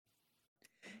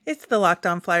It's the Locked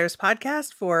On Flyers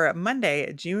podcast for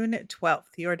Monday, June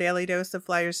 12th. Your daily dose of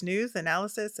Flyers news,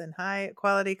 analysis, and high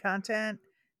quality content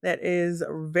that is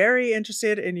very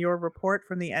interested in your report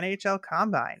from the NHL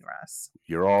Combine, Russ.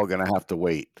 You're all going to have to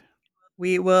wait.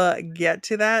 We will get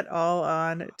to that all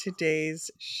on today's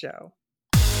show.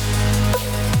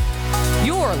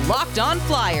 Your Locked On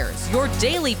Flyers, your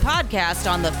daily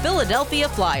podcast on the Philadelphia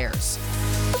Flyers.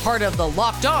 Part of the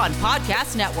Locked On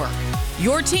Podcast Network.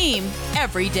 Your team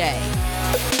every day.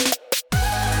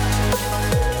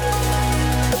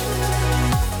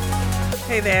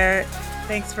 Hey there.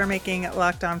 Thanks for making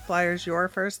Locked On Flyers your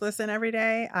first listen every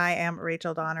day. I am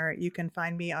Rachel Donner. You can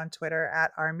find me on Twitter at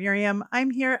rmiriam.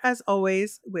 I'm here as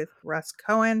always with Russ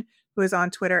Cohen, who is on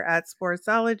Twitter at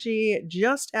Sportsology,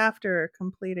 just after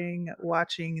completing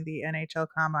watching the NHL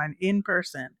Combine in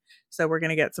person. So we're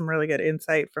going to get some really good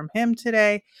insight from him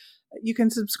today. You can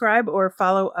subscribe or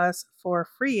follow us for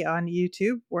free on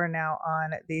YouTube. We're now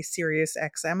on the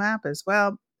SiriusXM app as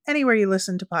well. Anywhere you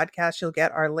listen to podcasts, you'll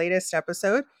get our latest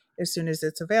episode as soon as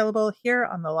it's available here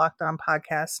on the Locked On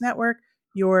Podcast Network,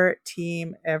 your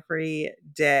team every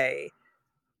day.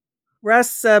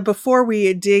 Russ, before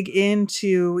we dig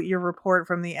into your report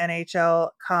from the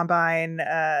NHL Combine,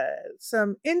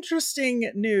 some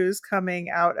interesting news coming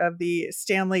out of the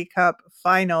Stanley Cup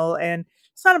final. And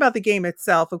it's not about the game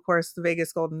itself. Of course, the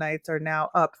Vegas Golden Knights are now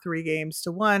up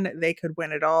 3-1. They could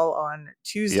win it all on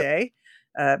Tuesday,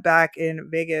 back in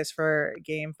Vegas for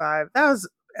Game 5. That was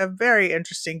a very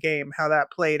interesting game, how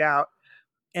that played out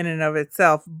in and of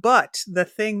itself. But the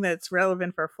thing that's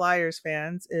relevant for Flyers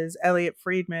fans is Elliot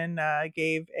Friedman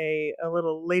gave a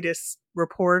little latest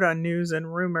report on news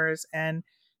and rumors and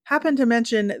happened to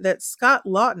mention that Scott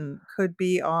Laughton could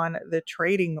be on the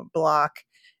trading block,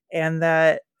 and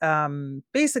that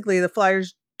basically the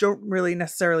Flyers don't really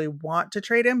necessarily want to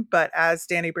trade him, but as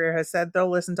Danny Briere has said, they'll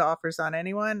listen to offers on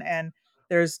anyone, and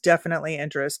there's definitely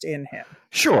interest in him.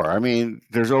 Sure. I mean,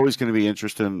 there's always going to be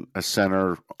interest in a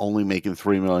center only making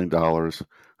 $3 million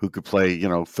who could play,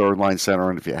 third line center,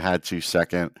 and if you had to,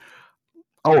 second.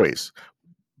 Always.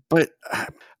 But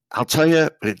I'll tell you,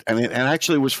 it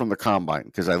actually was from the Combine,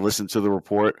 because I listened to the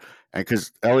report, and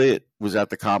because Elliot was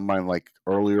at the Combine like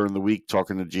earlier in the week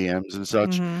talking to GMs and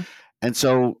such. Mm-hmm. And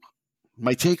so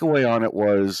my takeaway on it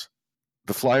was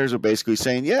the Flyers are basically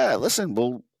saying, yeah, listen,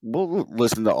 we'll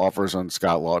listen to offers on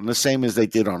Scott Laughton, the same as they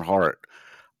did on Hart.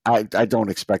 I don't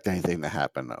expect anything to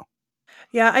happen, though.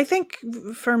 Yeah, I think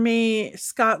for me,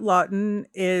 Scott Laughton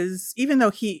is, even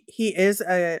though he is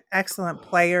an excellent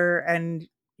player and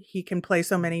he can play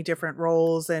so many different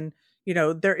roles, and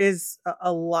there is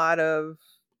a lot of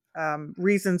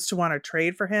reasons to want to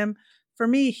trade for him. For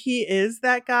me, he is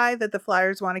that guy that the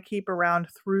Flyers want to keep around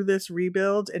through this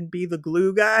rebuild and be the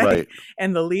glue guy, Right.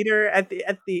 and the leader at the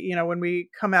when we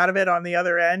come out of it on the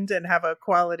other end and have a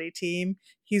quality team.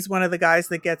 He's one of the guys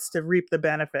that gets to reap the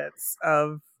benefits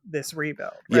of this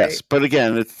rebuild. Right? Yes, but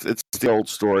again, it's the old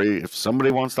story. If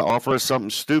somebody wants to offer us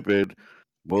something stupid,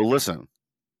 we'll listen.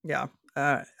 Yeah,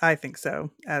 I think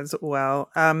so as well.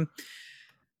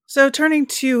 So turning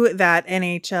to that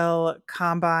NHL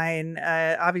Combine,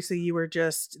 obviously you were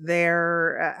just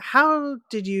there. How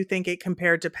did you think it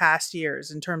compared to past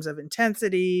years in terms of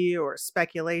intensity or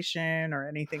speculation or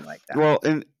anything like that? Well,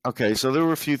 so there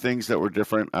were a few things that were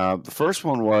different. The first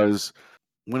one was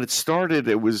when it started,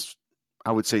 it was,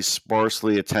 I would say,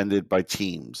 sparsely attended by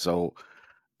teams. So,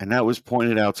 and that was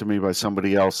pointed out to me by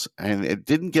somebody else, and it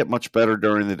didn't get much better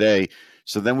during the day.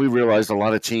 So then we realized a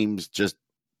lot of teams just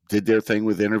did their thing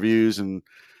with interviews and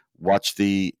watched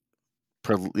the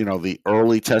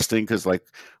early testing, because like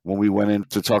when we went in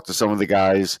to talk to some of the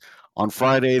guys on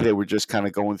Friday, they were just kind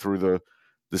of going through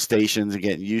the stations and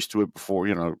getting used to it before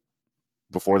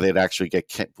they'd actually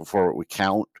before it would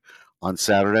count on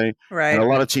Saturday. Right. And a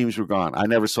lot of teams were gone. I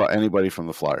never saw anybody from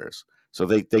the Flyers, so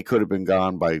they could have been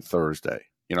gone by Thursday.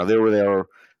 They were there.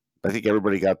 I think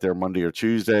everybody got there Monday or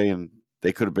Tuesday, and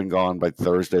they could have been gone by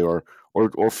Thursday or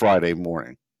Friday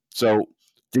morning. So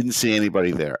didn't see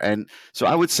anybody there. And so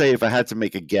I would say, if I had to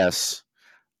make a guess,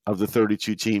 of the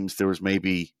 32 teams, there was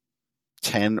maybe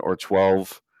 10 or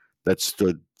 12 that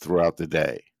stood throughout the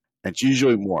day. And it's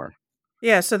usually more.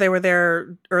 Yeah, so they were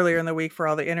there earlier in the week for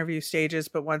all the interview stages,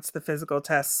 but once the physical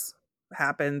tests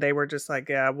happened, they were just like,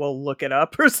 yeah, we'll look it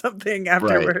up or something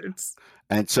afterwards.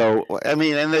 Right. And so, I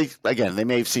mean, and they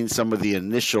may have seen some of the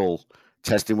initial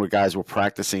testing where guys were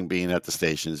practicing being at the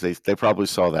stations. They probably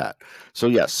saw that. So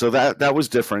yes, so that was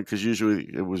different, because usually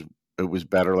it was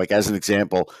better. Like, as an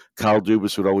example, Kyle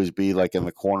Dubas would always be like in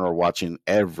the corner watching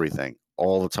everything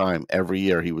all the time. Every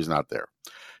year he was not there.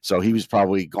 So he was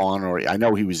probably gone, or I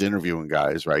know he was interviewing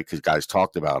guys, right? Because guys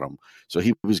talked about him. So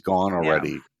he was gone Yeah.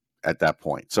 already at that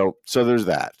point. So there's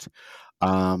that.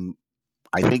 Um,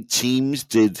 I think teams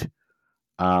did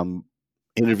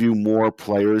interview more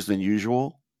players than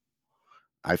usual.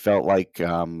 I felt like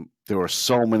there were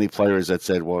so many players that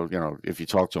said, well, if you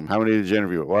talk to them, how many did you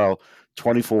interview? Well,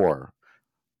 24.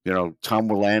 Wow. Tom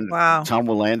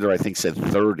Willander, I think, said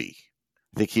 30.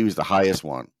 I think he was the highest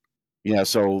one. Yeah,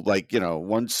 so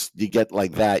once you get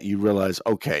like that, you realize,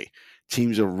 okay,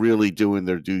 teams are really doing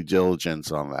their due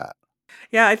diligence on that.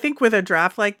 Yeah, I think with a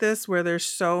draft like this where there's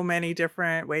so many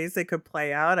different ways they could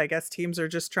play out, I guess teams are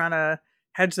just trying to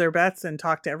hedge their bets and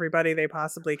talk to everybody they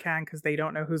possibly can because they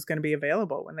don't know who's going to be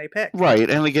available when they pick. Right.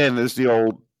 And again, there's the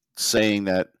old saying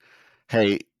that,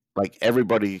 hey, like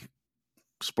everybody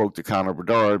spoke to Connor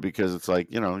Bedard because it's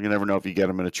like, you never know if you get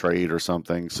him in a trade or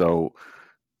something. So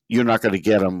you're not going to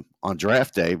get him on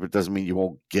draft day, but it doesn't mean you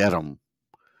won't get him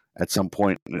at some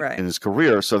point Right. in his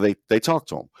career. So they talk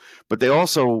to him. But they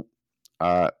also,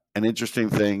 an interesting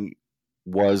thing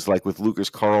was like with Lucas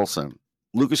Carlson.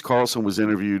 Lucas Carlson was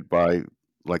interviewed by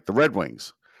like the Red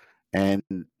Wings. And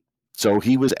so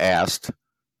he was asked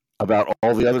about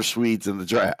all the other Swedes in the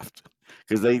draft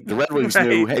because the Red Wings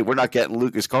knew, Right. hey, we're not getting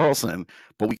Lucas Carlson,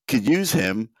 but we could use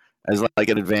him as like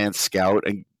an advanced scout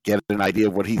and get an idea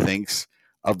of what he thinks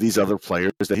of these other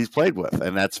players that he's played with,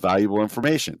 and that's valuable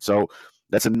information. So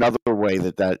that's another way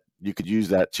that you could use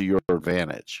that to your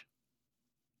advantage.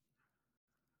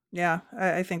 Yeah,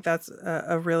 I think that's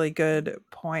a really good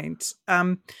point.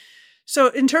 So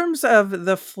in terms of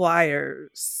the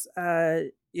Flyers,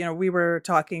 we were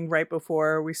talking right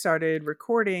before we started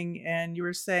recording, and you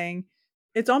were saying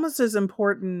it's almost as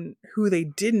important who they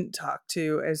didn't talk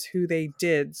to as who they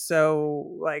did.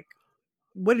 So, like,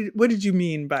 what did you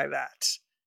mean by that?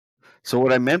 So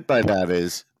what I meant by that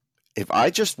is if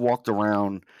I just walked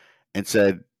around and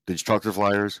said, did you talk to the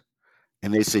Flyers?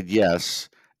 And they said yes,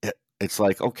 it's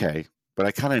like, okay, but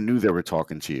I kind of knew they were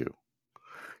talking to you.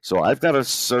 So I've got to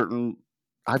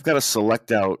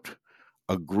select out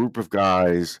a group of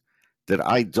guys that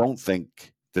I don't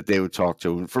think that they would talk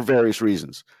to, and for various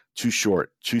reasons. Too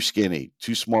short, too skinny,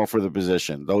 too small for the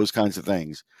position, those kinds of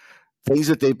things. Things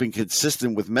that they've been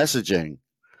consistent with messaging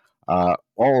all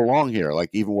along here, like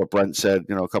even what Brent said,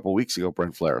 a couple of weeks ago,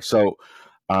 Brent Flair. So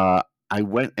I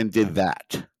went and did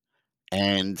that,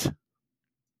 and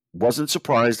wasn't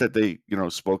surprised that they,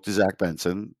 spoke to Zach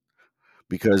Benson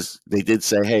because they did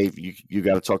say, hey, you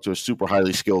got to talk to a super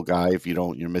highly skilled guy. If you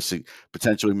don't, you're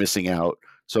potentially missing out.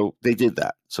 So they did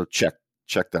that. So check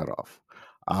that off.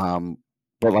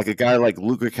 But like a guy like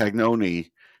Luca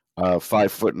Cagnoni,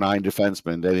 5'9"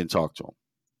 defenseman, they didn't talk to him.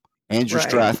 Andrew Right.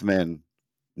 Strathman,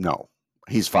 no,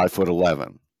 he's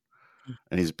 5'11",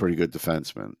 and he's a pretty good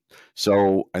defenseman.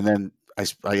 So, and then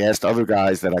I asked other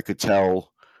guys that I could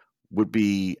tell would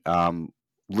be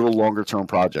little longer term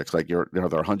projects, like they're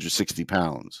 160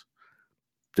 pounds.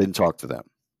 Didn't talk to them.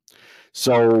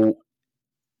 So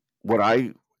what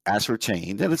I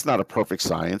ascertained, and it's not a perfect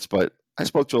science, but I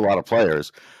spoke to a lot of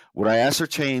players. What I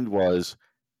ascertained was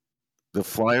the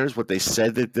Flyers, what they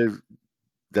said that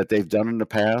they've done in the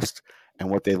past, and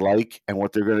what they like, and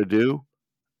what they're going to do,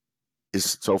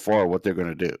 is so far what they're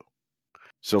going to do.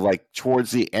 So, like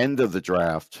towards the end of the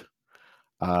draft,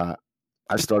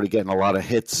 I started getting a lot of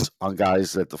hits on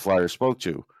guys that the Flyers spoke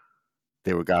to.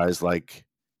 They were guys like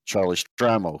Charlie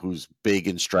Stramo, who's big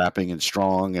and strapping and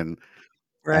strong, and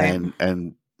Right.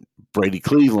 and Brady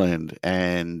Cleveland,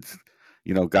 and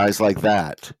guys like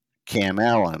that. Cam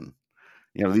Allen.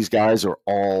 These guys are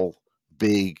all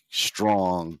big,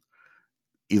 strong,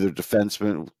 either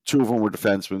defensemen. Two of them were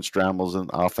defensemen. Stramel's an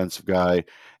offensive guy,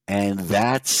 and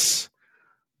that's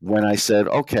when I said,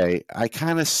 okay, I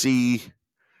kind of see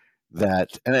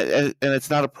that, and it's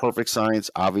not a perfect science,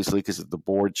 obviously, because if the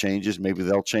board changes, maybe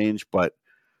they'll change. But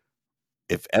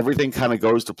if everything kind of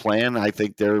goes to plan, I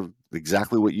think they're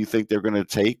exactly what you think they're going to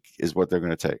take is what they're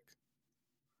going to take,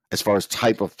 as far as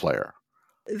type of player.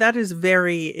 That is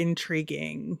very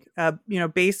intriguing,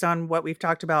 based on what we've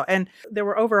talked about. And there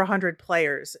were over 100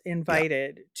 players Yeah,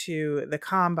 invited to the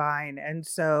combine. And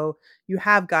so you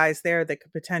have guys there that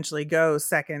could potentially go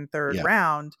second, third yeah,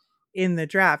 round in the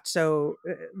draft. So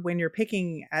when you're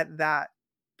picking at that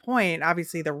point,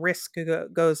 obviously the risk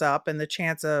goes up and the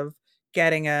chance of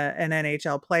getting an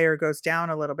NHL player goes down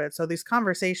a little bit. So these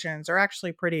conversations are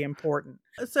actually pretty important.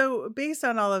 So based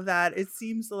on all of that, it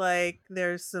seems like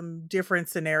there's some different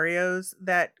scenarios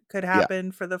that could yeah.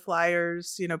 happen for the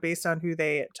Flyers, based on who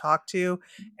they talk to.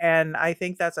 And I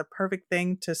think that's a perfect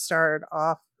thing to start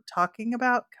off talking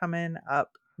about coming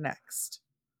up next.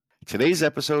 Today's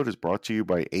episode is brought to you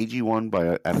by AG1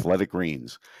 by Athletic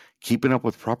Greens. Keeping up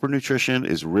with proper nutrition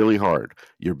is really hard.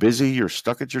 You're busy, you're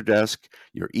stuck at your desk,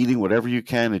 you're eating whatever you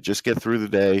can to just get through the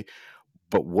day.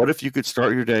 But what if you could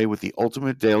start your day with the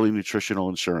ultimate daily nutritional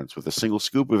insurance? With a single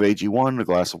scoop of AG1 and a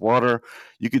glass of water,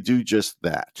 you could do just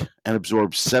that and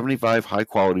absorb 75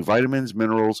 high-quality vitamins,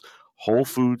 minerals, whole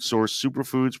food source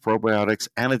superfoods, probiotics,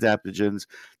 and adaptogens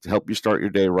to help you start your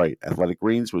day right. Athletic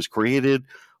Greens was created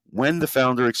when the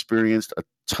founder experienced a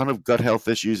ton of gut health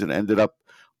issues and ended up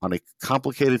on a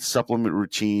complicated supplement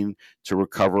routine to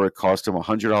recover. It cost him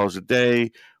 $100 a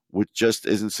day, which just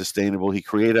isn't sustainable. He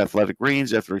created Athletic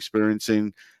Greens after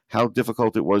experiencing how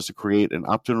difficult it was to create an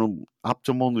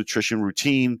optimal nutrition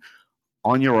routine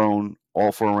on your own,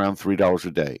 all for around $3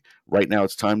 a day. Right now,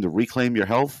 it's time to reclaim your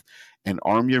health and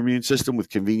arm your immune system with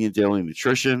convenient daily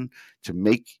nutrition. To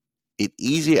make it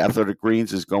easy, Athletic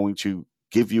Greens is going to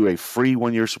give you a free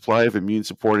 1-year supply of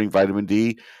immune-supporting vitamin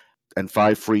D and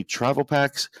 5 free travel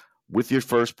packs with your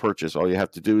first purchase. All you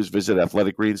have to do is visit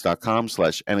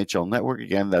athleticgreens.com/NHL Network.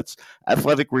 Again, that's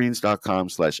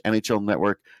athleticgreens.com/NHL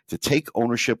Network to take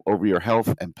ownership over your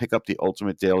health and pick up the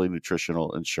ultimate daily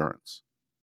nutritional insurance.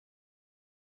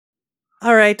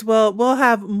 All right. Well, we'll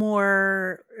have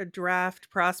more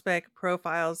draft prospect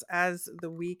profiles as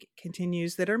the week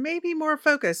continues that are maybe more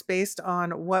focused based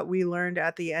on what we learned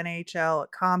at the NHL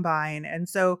Combine. And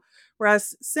so,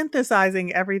 Russ,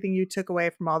 synthesizing everything you took away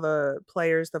from all the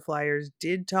players the Flyers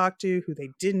did talk to, who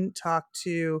they didn't talk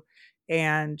to,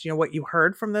 and what you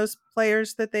heard from those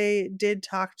players that they did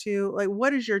talk to. Like,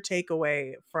 what is your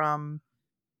takeaway from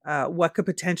what could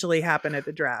potentially happen at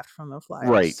the draft from the Flyers?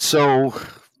 Right. So,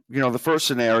 the first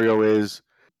scenario is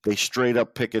they straight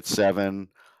up pick at 7,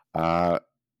 and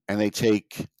they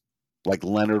take like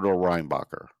Leonard or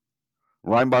Reinbacher.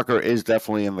 Reinbacher is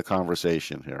definitely in the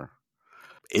conversation here.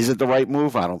 Is it the right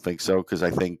move? I don't think so, because I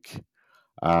think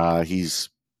he's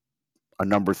a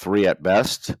number 3 at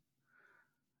best.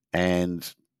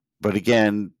 But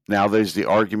again, now there's the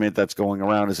argument that's going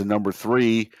around: is a number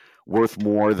 3 worth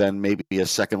more than maybe a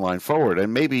second line forward?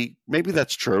 And maybe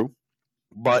that's true,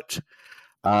 but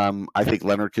I think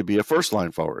Leonard could be a first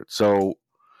line forward. So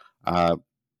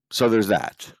there's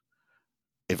that.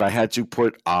 If I had to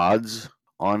put odds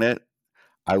on it,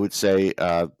 I would say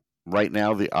right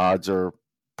now the odds are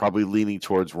probably leaning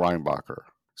towards Reinbacher.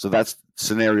 So that's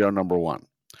scenario number 1.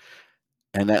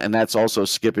 And that's also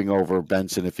skipping over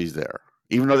Benson if he's there.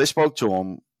 Even though they spoke to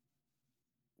him,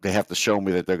 they have to show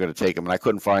me that they're going to take him. And I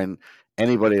couldn't find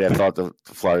anybody that thought the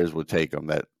Flyers would take him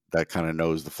that kind of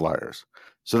knows the Flyers.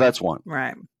 So that's one.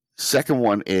 Right. Second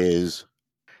one is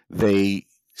they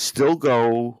still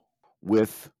go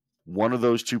with one of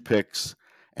those 2 picks,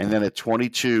 and then at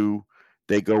 22,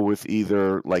 they go with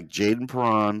either like Jaden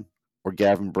Perron or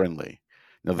Gavin Brindley.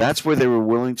 Now, that's where they were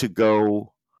willing to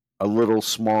go a little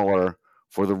smaller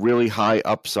for the really high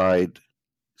upside,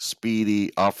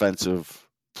 speedy offensive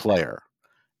player.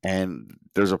 And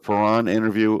there's a Perron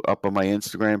interview up on my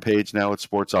Instagram page now at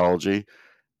Sportsology,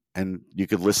 and you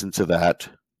could listen to that.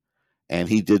 And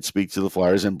he did speak to the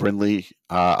Flyers, and Brindley,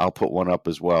 I'll put one up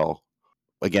as well.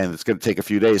 Again, it's going to take a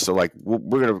few days, so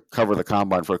we're going to cover the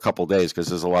Combine for a couple of days because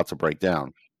there's a lot to break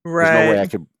down. Right. There's no way I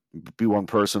could be one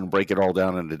person and break it all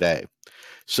down in a day.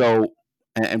 So,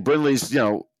 and Brindley's,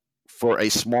 for a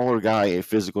smaller guy, a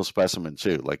physical specimen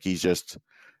too. Like, he's just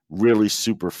really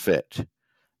super fit.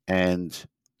 And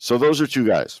so those are 2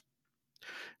 guys.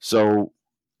 So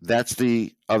that's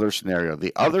the other scenario.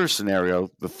 The other scenario,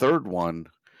 the third one,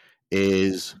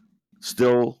 is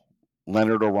still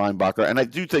Leonard or Reinbacher. And I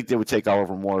do think they would take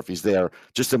Oliver Moore if he's there.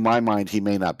 Just in my mind, he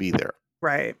may not be there.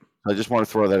 Right. I just want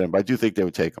to throw that in, but I do think they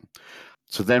would take him.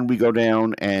 So then we go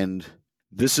down, and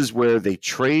this is where they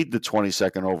trade the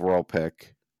 22nd overall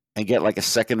pick and get like a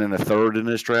second and a third in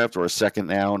this draft, or a second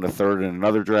now and a third in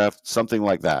another draft, something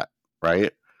like that,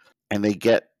 right? And they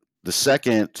get the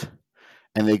second,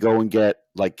 and they go and get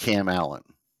like Cam Allen,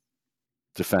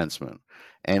 defenseman.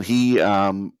 And he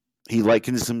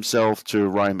likens himself to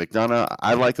Ryan McDonough.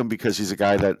 I like him because he's a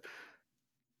guy that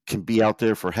can be out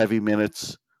there for heavy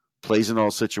minutes, plays in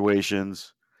all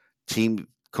situations. Team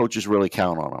coaches really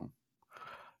count on him.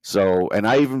 So, and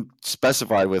I even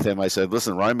specified with him, I said,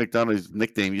 listen, Ryan McDonough's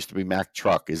nickname used to be Mac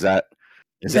Truck. Is that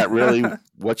really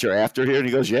what you're after here? And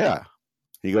he goes, yeah.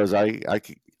 He goes, I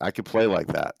could play like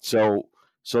that. So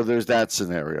there's that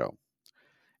scenario.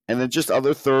 And then just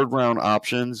other third round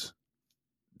options.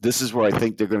 This is where I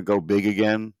think they're going to go big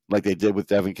again, like they did with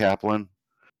Devin Kaplan.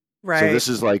 Right. So this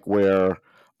is like where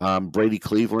Brady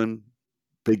Cleveland,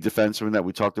 big defenseman that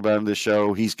we talked about in this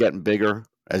show, he's getting bigger,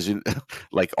 as in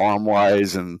like arm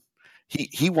wise, and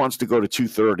he wants to go to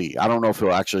 230. I don't know if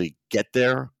he'll actually get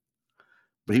there,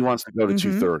 but he wants to go to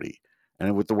 230.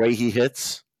 And with the way he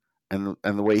hits and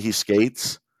the way he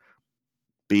skates,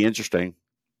 be interesting.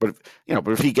 But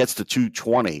if he gets to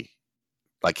 220,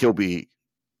 like he'll be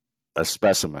a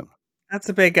specimen. That's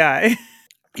a big guy.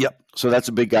 Yep. So that's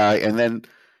a big guy. And then,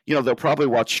 they'll probably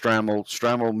watch Strammel.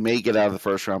 Strammel may get out of the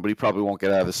first round, but he probably won't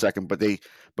get out of the second. But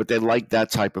they like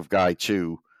that type of guy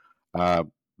too.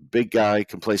 Big guy,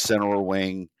 can play center or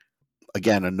wing.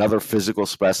 Again, another physical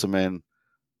specimen,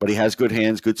 but he has good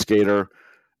hands, good skater,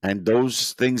 and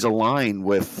those things align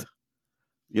with,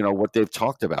 what they've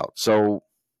talked about. So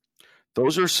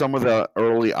those are some of the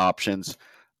early options.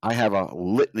 I have a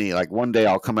litany. Like one day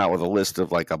I'll come out with a list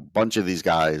of like a bunch of these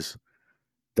guys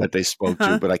that they spoke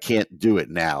to, but I can't do it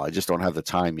now. I just don't have the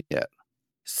time yet.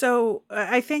 So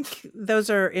I think those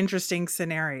are interesting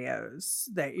scenarios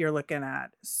that you're looking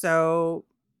at. So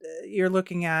you're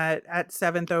looking at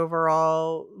 7th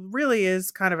overall really is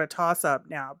kind of a toss up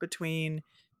now between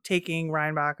taking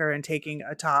Reinbacher and taking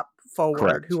a top forward,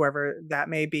 Correct. whoever that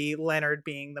may be, Leonard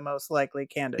being the most likely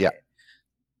candidate.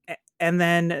 Yeah. And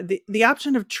then the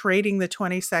option of trading the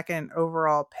 22nd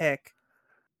overall pick,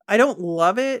 I don't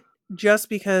love it just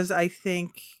because I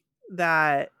think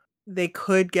that they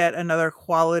could get another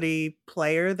quality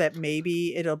player that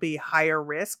maybe it'll be higher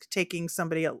risk taking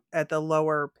somebody at the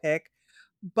lower pick.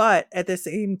 But at the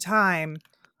same time,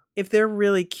 if they're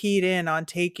really keyed in on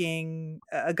taking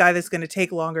a guy that's going to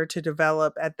take longer to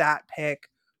develop at that pick,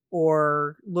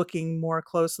 or looking more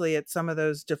closely at some of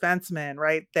those defensemen,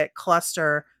 right, that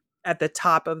cluster at the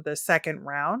top of the second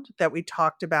round that we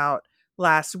talked about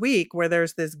last week, where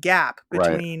there's this gap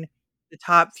between the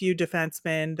top few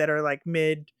defensemen that are like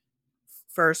mid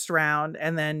first round,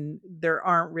 and then there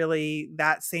aren't really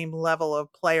that same level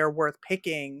of player worth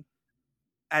picking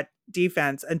at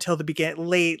defense until the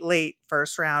late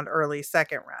first round, early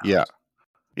second round.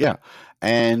 Yeah.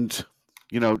 And,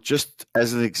 just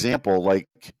as an example, like,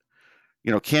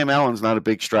 Cam Allen's not a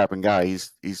big strapping guy.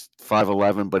 He's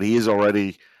 5'11", but he is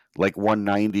already like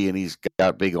 190 and he's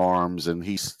got big arms, and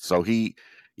he's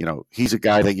a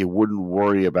guy that you wouldn't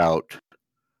worry about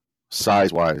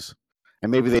size-wise.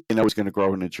 And maybe they know he's going to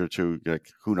grow an inch or two.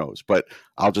 Like, who knows? But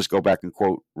I'll just go back and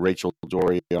quote Rachel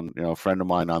Dory, a friend of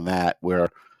mine, on that, where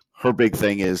her big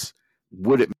thing is,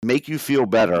 would it make you feel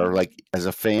better, like as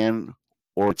a fan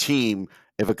or a team,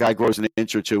 if a guy grows an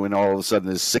inch or two and all of a sudden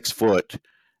is 6 foot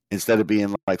instead of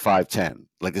being like 5'10"?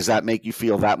 Like, does that make you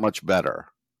feel that much better?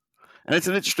 And it's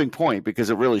an interesting point because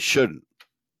it really shouldn't.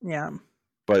 Yeah.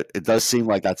 But it does seem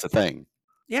like that's a thing.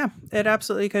 Yeah, it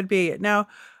absolutely could be. Now,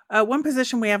 one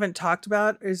position we haven't talked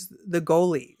about is the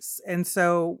goalies. And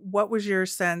so what was your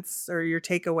sense or your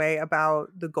takeaway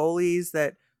about the goalies?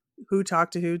 Who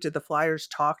talked to who? Did the Flyers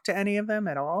talk to any of them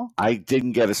at all? I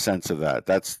didn't get a sense of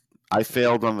that. I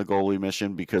failed on the goalie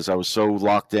mission because I was so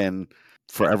locked in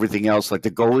for everything else. Like,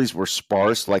 the goalies were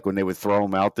sparse, like when they would throw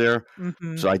them out there.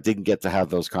 Mm-hmm. So I didn't get to have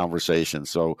those conversations.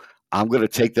 So I'm going to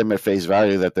take them at face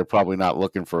value that they're probably not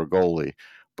looking for a goalie,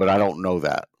 but I don't know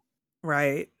that.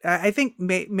 Right. I think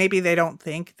maybe they don't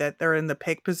think that they're in the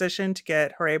pick position to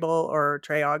get Hrabel or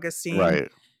Trey Augustine.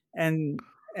 Right.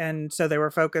 And so they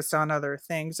were focused on other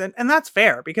things. And that's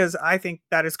fair, because I think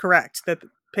that is correct, that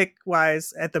pick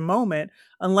wise at the moment,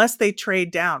 unless they trade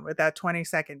down with that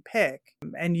 22nd pick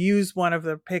and use one of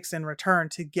the picks in return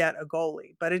to get a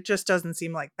goalie. But it just doesn't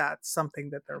seem like that's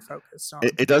something that they're focused on.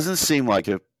 It doesn't seem like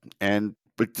it.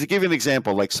 But to give you an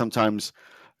example, like sometimes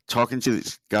talking to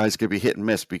these guys could be hit and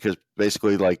miss, because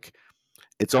basically, like,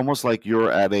 it's almost like you're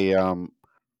at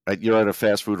a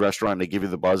fast food restaurant and they give you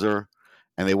the buzzer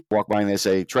and they walk by and they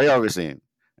say Trey Augustine,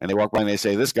 and they walk by and they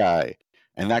say this guy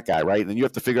and that guy, right? And then you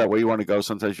have to figure out where you want to go.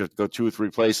 Sometimes you have to go 2 or 3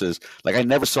 places. Like, I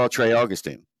never saw Trey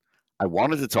Augustine. I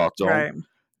wanted to talk to him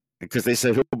because they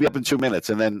said he'll be up in 2 minutes,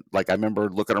 and then, like, I remember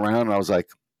looking around and I was like,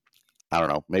 I don't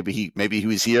know, maybe he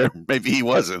was here, maybe he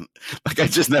wasn't. Like, I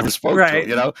just never spoke to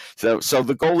him, So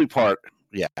the goalie part,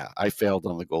 yeah, I failed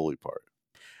on the goalie part.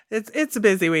 It's a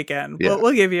busy weekend. Yeah.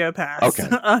 We'll give you a pass. Okay.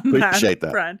 On Appreciate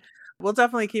that front. We'll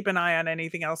definitely keep an eye on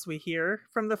anything else we hear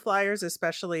from the Flyers,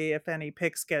 especially if any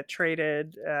picks get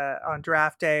traded on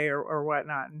draft day or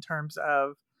whatnot, in terms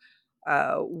of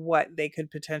what they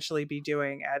could potentially be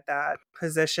doing at that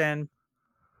position.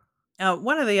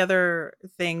 One of the other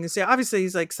things, obviously,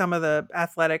 is like some of the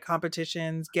athletic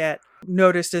competitions get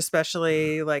noticed,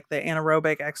 especially like the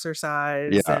anaerobic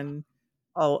exercise and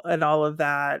all of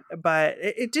that. But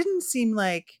it didn't seem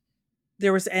like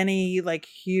there was any like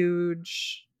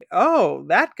huge, oh,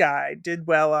 that guy did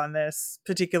well on this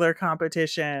particular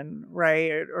competition,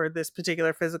 right? Or this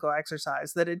particular physical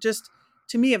exercise, that it just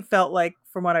to me, it felt like,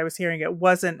 from what I was hearing, it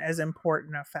wasn't as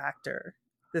important a factor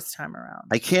this time around.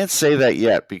 I can't say that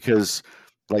yet because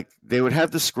like they would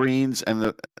have the screens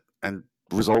and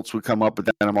results would come up, but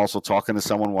then I'm also talking to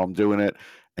someone while I'm doing it,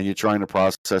 and you're trying to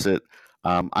process it.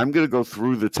 I'm going to go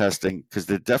through the testing because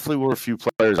there definitely were a few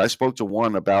players. I spoke to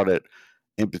one about it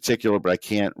in particular, but I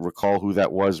can't recall who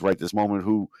that was right this moment,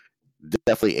 who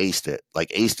definitely aced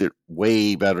it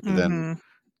way better than Mm-hmm.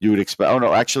 you would expect. Oh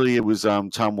no, actually, it was Tom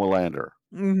Willander.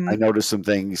 Mm-hmm. I noticed some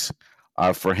things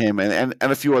for him and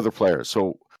a few other players.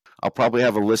 So I'll probably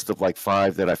have a list of like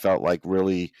 5 that I felt like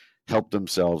really helped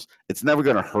themselves. It's never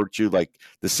going to hurt you. Like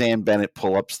the Sam Bennett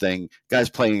pull-ups thing, guys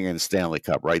playing in a Stanley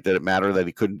Cup, right? Did it matter that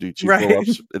he couldn't do 2 Right.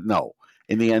 pull-ups? No.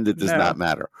 In the end, it does No. not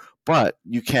matter. But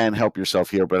you can help yourself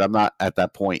here, but I'm not at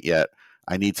that point yet.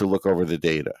 I need to look over the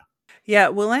data. Yeah,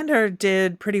 Willander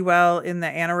did pretty well in the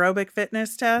anaerobic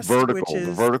fitness test, which The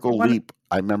is vertical leap.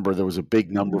 I remember there was a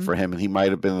big number Mhm. for him, and he might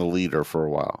have been the leader for a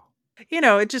while.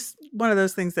 It's just one of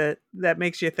those things that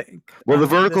makes you think. Well, the on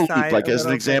vertical leap, side like a as an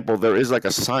little bit. example, there is like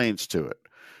a science to it.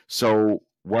 So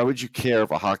why would you care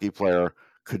if a hockey player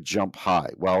could jump high?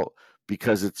 Well,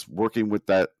 because it's working with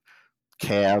that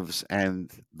calves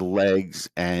and the legs,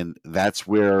 and that's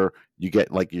where you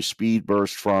get like your speed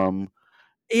burst from.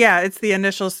 Yeah, it's the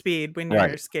initial speed when you're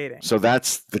Right. skating. So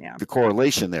that's Yeah. the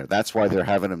correlation there. That's why they're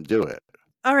having him do it.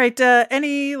 All right.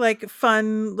 Any like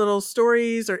fun little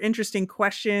stories or interesting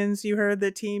questions you heard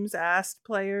that teams asked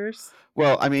players?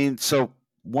 Well, I mean, so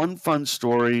one fun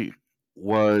story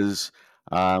was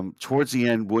towards the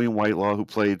end, William Whitelaw, who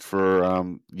played for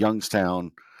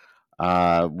Youngstown,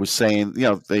 was saying,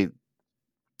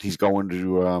 he's going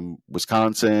to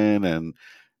Wisconsin, and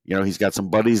he's got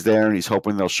some buddies there, and he's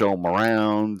hoping they'll show him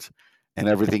around and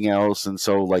everything else. And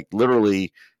so, like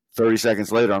literally 30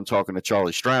 seconds later, I'm talking to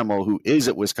Charlie Stramel, who is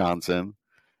at Wisconsin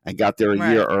and got there a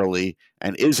year early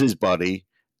and is his buddy,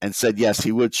 and said yes,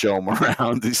 he would show him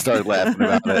around. He started laughing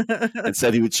about it and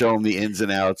said he would show him the ins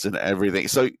and outs and everything.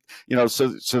 So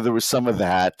so there was some of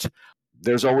that.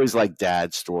 There's always like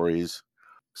dad stories.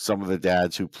 Some of the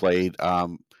dads who played.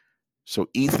 So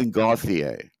Ethan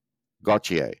Gauthier,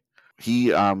 he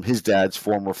his dad's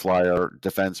former Flyer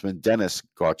defenseman Dennis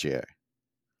Gauthier,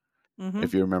 Mhm.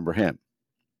 if you remember him.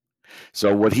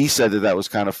 So what he said that was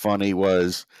kind of funny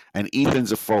was, and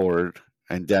Ethan's a forward,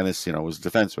 and Dennis, was a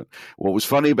defenseman. What was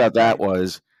funny about that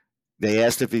was they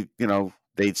asked if he,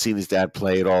 they'd seen his dad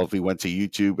play at all, if he went to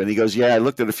YouTube, and he goes, "Yeah, I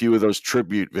looked at a few of those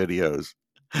tribute videos."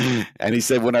 And he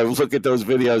said, when I look at those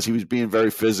videos, he was being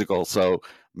very physical, so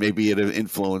maybe it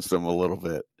influenced him a little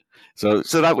bit. So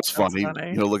that was funny.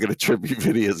 Looking at tribute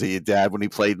videos of your dad when he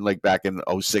played like back in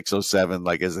 06, 07,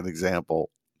 like as an example.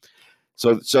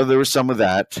 So there was some of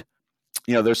that.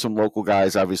 There's some local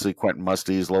guys, obviously Quentin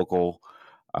Musty is local,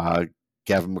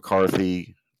 Gavin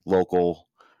McCarthy, local.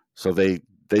 So they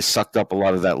sucked up a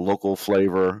lot of that local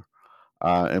flavor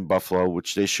in Buffalo,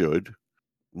 which they should.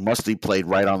 Musty played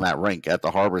right on that rink at the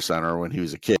Harbor Center when he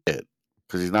was a kid,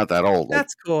 because he's not that old.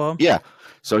 That's cool. Yeah.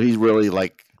 So he's really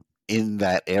like in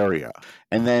that area.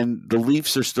 And then the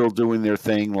Leafs are still doing their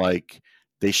thing. Like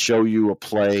they show you a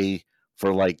play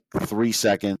for like 3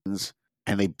 seconds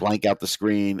and they blank out the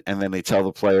screen, and then they tell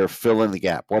the player, fill in the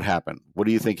gap. What happened? What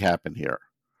do you think happened here?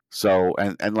 So,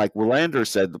 and like Willander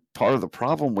said, part of the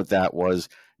problem with that was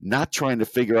not trying to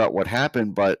figure out what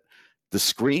happened, but the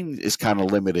screen is kind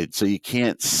of limited. So you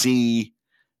can't see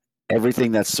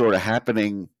everything that's sort of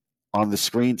happening on the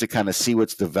screen to kind of see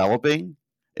what's developing,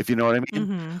 if you know what I mean.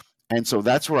 Mm-hmm. And so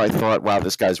that's where I thought, wow,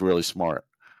 this guy's really smart.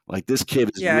 Like this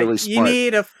kid is really smart. You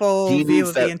need a full view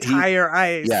of the entire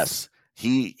ice. Yes.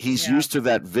 He's used to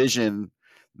that vision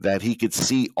that he could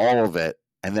see all of it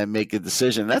and then make a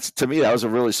decision. That's, to me, that was a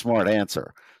really smart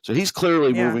answer. So he's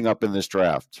clearly moving up in this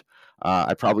draft.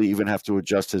 I probably even have to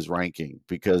adjust his ranking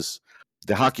because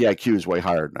the hockey IQ is way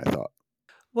higher than I thought.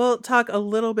 We'll talk a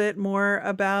little bit more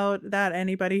about that.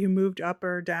 Anybody who moved up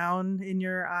or down in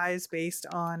your eyes based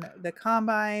on the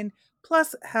combine,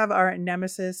 plus have our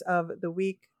nemesis of the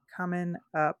week coming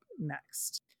up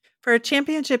next. For a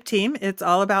championship team, it's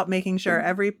all about making sure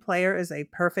every player is a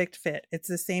perfect fit. It's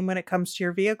the same when it comes to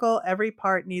your vehicle. Every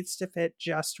part needs to fit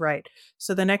just right.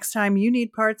 So the next time you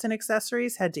need parts and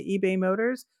accessories, head to eBay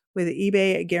Motors. With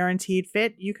eBay Guaranteed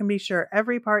Fit, you can be sure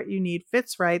every part you need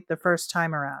fits right the first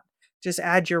time around. Just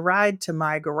add your ride to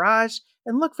My Garage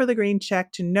and look for the green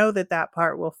check to know that that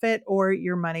part will fit or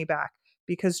your money back.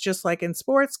 Because just like in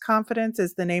sports, confidence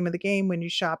is the name of the game when you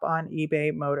shop on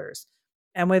eBay Motors.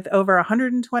 And with over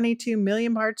 122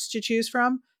 million parts to choose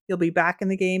from, you'll be back in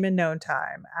the game in no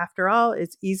time. After all,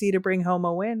 it's easy to bring home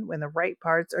a win when the right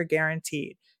parts are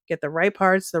guaranteed. Get the right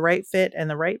parts, the right fit, and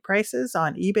the right prices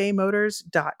on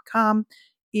ebaymotors.com.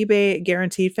 eBay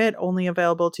Guaranteed Fit, only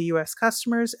available to U.S.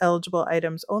 customers. Eligible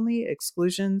items only.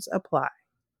 Exclusions apply.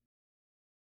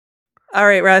 All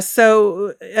right, Russ.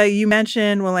 So you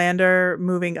mentioned Willander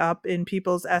moving up in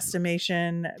people's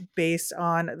estimation based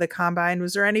on the combine.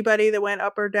 Was there anybody that went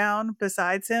up or down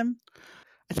besides him?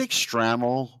 I think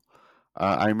Strammel.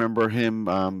 I remember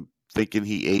him thinking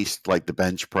he aced like the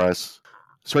bench press.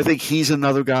 So I think he's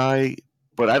another guy,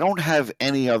 but I don't have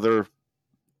any other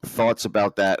thoughts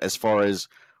about that as far as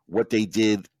what they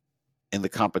did in the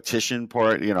competition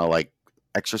part, like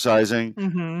exercising.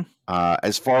 Mm-hmm.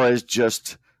 As far as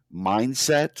just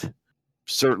mindset,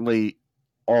 certainly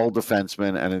all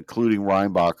defensemen, and including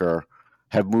Reinbacher,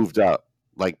 have moved up.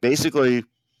 Like, basically,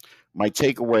 my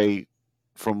takeaway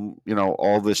from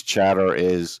all this chatter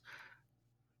is,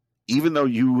 even though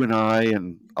you and I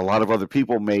and a lot of other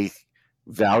people may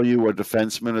value a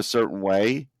defenseman a certain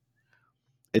way,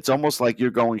 it's almost like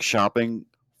you're going shopping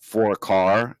for a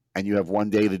car and you have one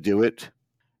day to do it.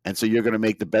 And so you're going to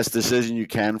make the best decision you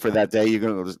can for that day.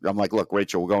 I'm like, look,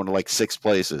 Rachel, we're going to like 6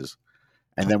 places,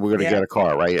 and then we're going to get a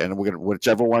car, right? And we're going to,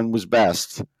 whichever one was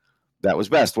best, that was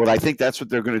best. Well, I think that's what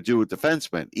they're going to do with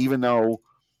defensemen, even though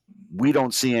we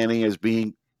don't see any as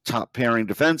being top pairing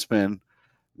defensemen.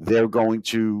 There's going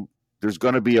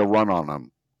to be a run on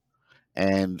them,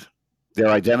 and they're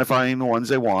identifying the ones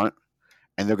they want,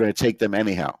 and they're going to take them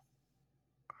anyhow.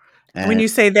 And when you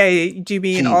say they, do you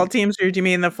mean all teams, or do you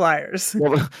mean the Flyers?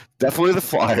 Well, definitely the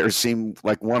Flyers seem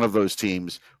like one of those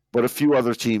teams, but a few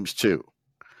other teams too.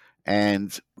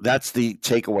 And that's the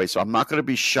takeaway. So I'm not going to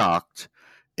be shocked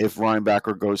if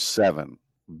Reinbacher goes 7.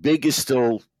 Big is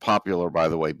still popular, by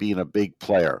the way, being a big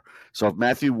player. So if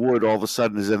Matthew Wood all of a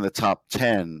sudden is in the top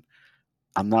 10,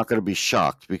 I'm not going to be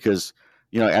shocked because,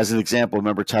 as an example,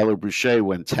 remember Tyler Boucher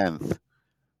went 10th,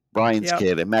 Brian's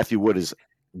kid, and Matthew Wood is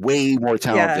way more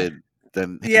talented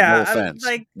than him. No offense.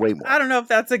 Way more. I don't know if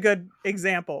that's a good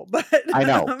example, but I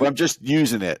know, but I'm just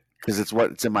using it because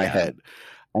it's in my head.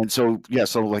 And so,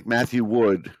 so like Matthew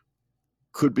Wood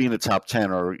could be in the top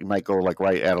 10, or you might go like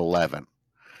right at 11.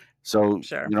 So,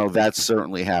 that's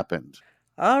certainly happened.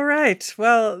 All right.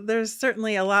 Well, there's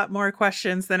certainly a lot more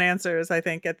questions than answers, I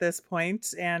think, at this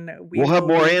point. And we'll have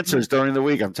more answers during the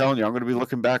week. I'm telling you, I'm going to be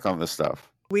looking back on this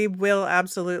stuff. We will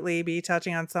absolutely be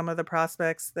touching on some of the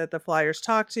prospects that the Flyers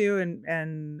talk to,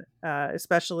 and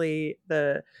especially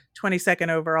the 22nd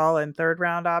overall and 3rd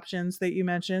round options that you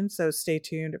mentioned. So stay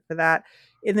tuned for that.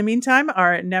 In the meantime,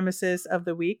 our nemesis of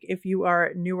the week, if you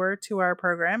are newer to our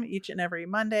program, each and every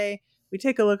Monday, we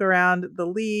take a look around the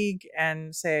league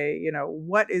and say,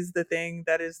 what is the thing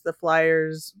that is the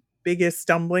Flyers' biggest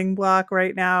stumbling block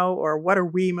right now, or what are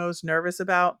we most nervous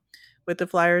about with the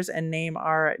Flyers, and name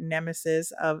our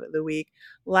nemesis of the week.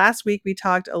 Last week, we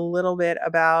talked a little bit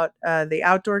about the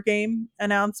outdoor game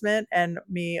announcement and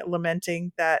me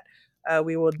lamenting that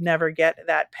we will never get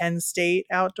that Penn State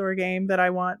outdoor game that I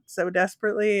want so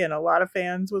desperately, and a lot of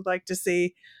fans would like to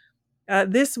see.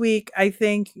 This week, I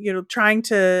think, trying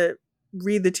to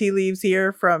read the tea leaves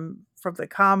here from the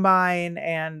combine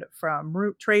and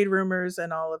from trade rumors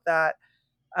and all of that,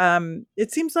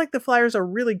 it seems like the Flyers are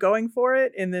really going for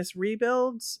it in this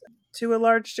rebuild to a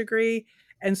large degree.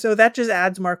 And so that just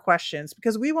adds more questions,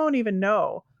 because we won't even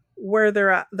know where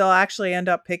they'll actually end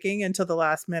up picking until the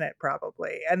last minute,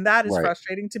 probably. And that is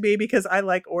frustrating to me, because I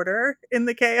like order in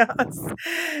the chaos.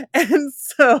 And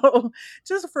so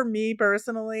just for me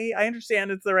personally, I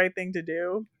understand it's the right thing to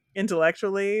do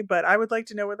intellectually, but I would like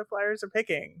to know where the Flyers are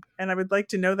picking, and I would like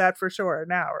to know that for sure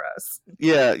now, Russ.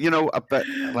 Yeah,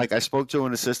 like I spoke to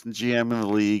an assistant GM in the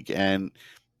league, and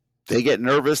they get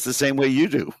nervous the same way you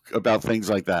do about things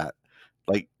like that.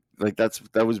 Like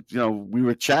that was we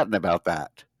were chatting about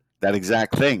that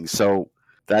exact thing. So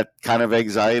that kind of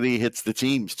anxiety hits the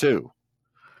teams too.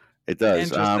 It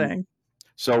does. Interesting.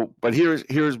 But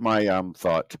here's my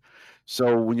thought.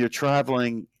 So when you're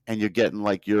traveling and you're getting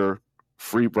like your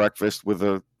free breakfast with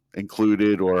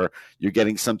included, or you're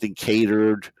getting something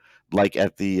catered, like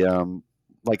at the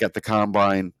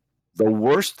combine, the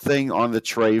worst thing on the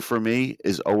tray for me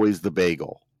is always the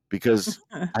bagel, because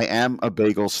I am a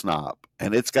bagel snob,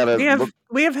 and it's got to.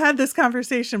 We have had this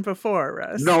conversation before,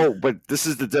 Russ. No, but this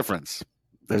is the difference.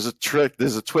 There's a trick.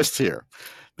 There's a twist here.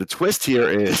 The twist here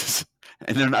is,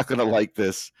 and they're not going to like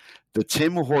this, the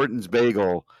Tim Hortons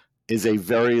bagel is a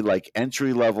very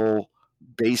entry level,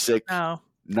 basic,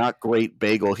 not great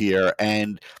bagel here,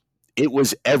 and it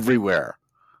was everywhere.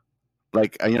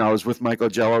 I was with Michael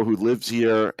Jello, who lives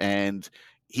here, and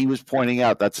he was pointing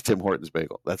out, that's a Tim Hortons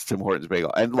bagel. That's Tim Hortons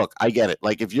bagel. And look, I get it.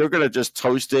 If you're going to just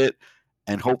toast it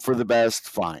and hope for the best,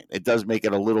 fine. It does make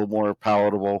it a little more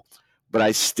palatable, but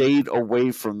I stayed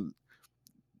away from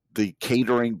the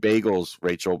catering bagels,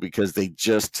 Rachel, because they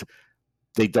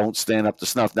don't stand up to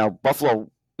snuff. Now Buffalo,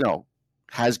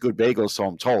 has good bagels, so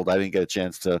I'm told. I didn't get a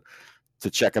chance to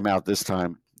check them out this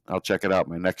time. I'll check it out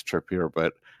my next trip here,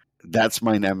 but that's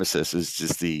my nemesis, is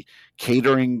just the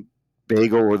catering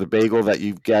bagel, or the bagel that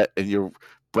you get in your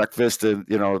breakfast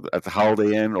and at the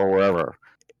Holiday Inn or wherever.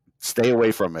 Stay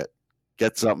away from it.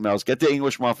 Get something else. Get the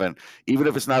English muffin. Even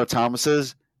if it's not a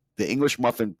Thomas's, the English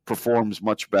muffin performs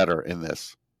much better in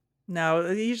this. No,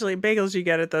 usually bagels you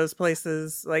get at those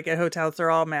places, like at hotels, they're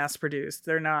all mass produced.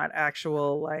 They're not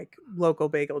actual like local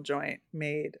bagel joint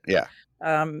made. Yeah.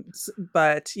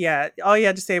 But yeah, all you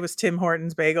had to say was Tim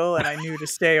Hortons bagel, and I knew to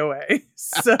stay away.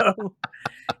 So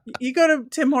you go to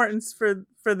Tim Hortons for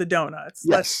the donuts.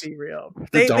 Yes. Let's be real.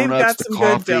 The donuts, they've got the some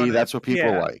coffee, good donuts. that's what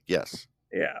people like. Yes.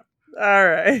 Yeah. All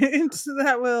right. So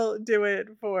that will do it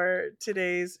for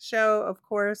today's show. Of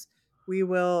course, we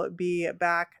will be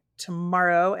back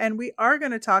tomorrow, and we are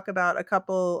going to talk about a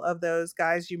couple of those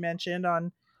guys you mentioned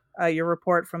on your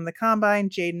report from the Combine,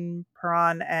 Jaden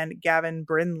Perron and Gavin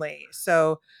Brindley.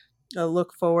 So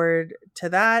look forward to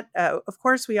that. Of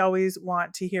course, we always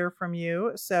want to hear from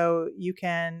you. So you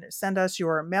can send us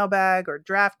your mailbag or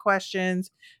draft questions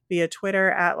via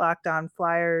Twitter at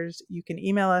LockedOnFlyers. You can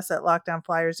email us at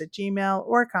LockedOnFlyers@gmail.com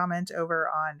or comment over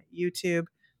on YouTube.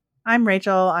 I'm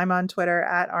Rachel. I'm on Twitter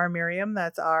at rmiriam.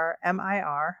 That's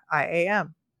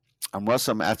RMIRIAM. I'm Russ.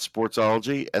 I'm at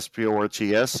Sportsology,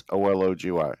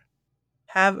 SPORTSOLOGY.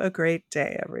 Have a great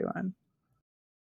day, everyone.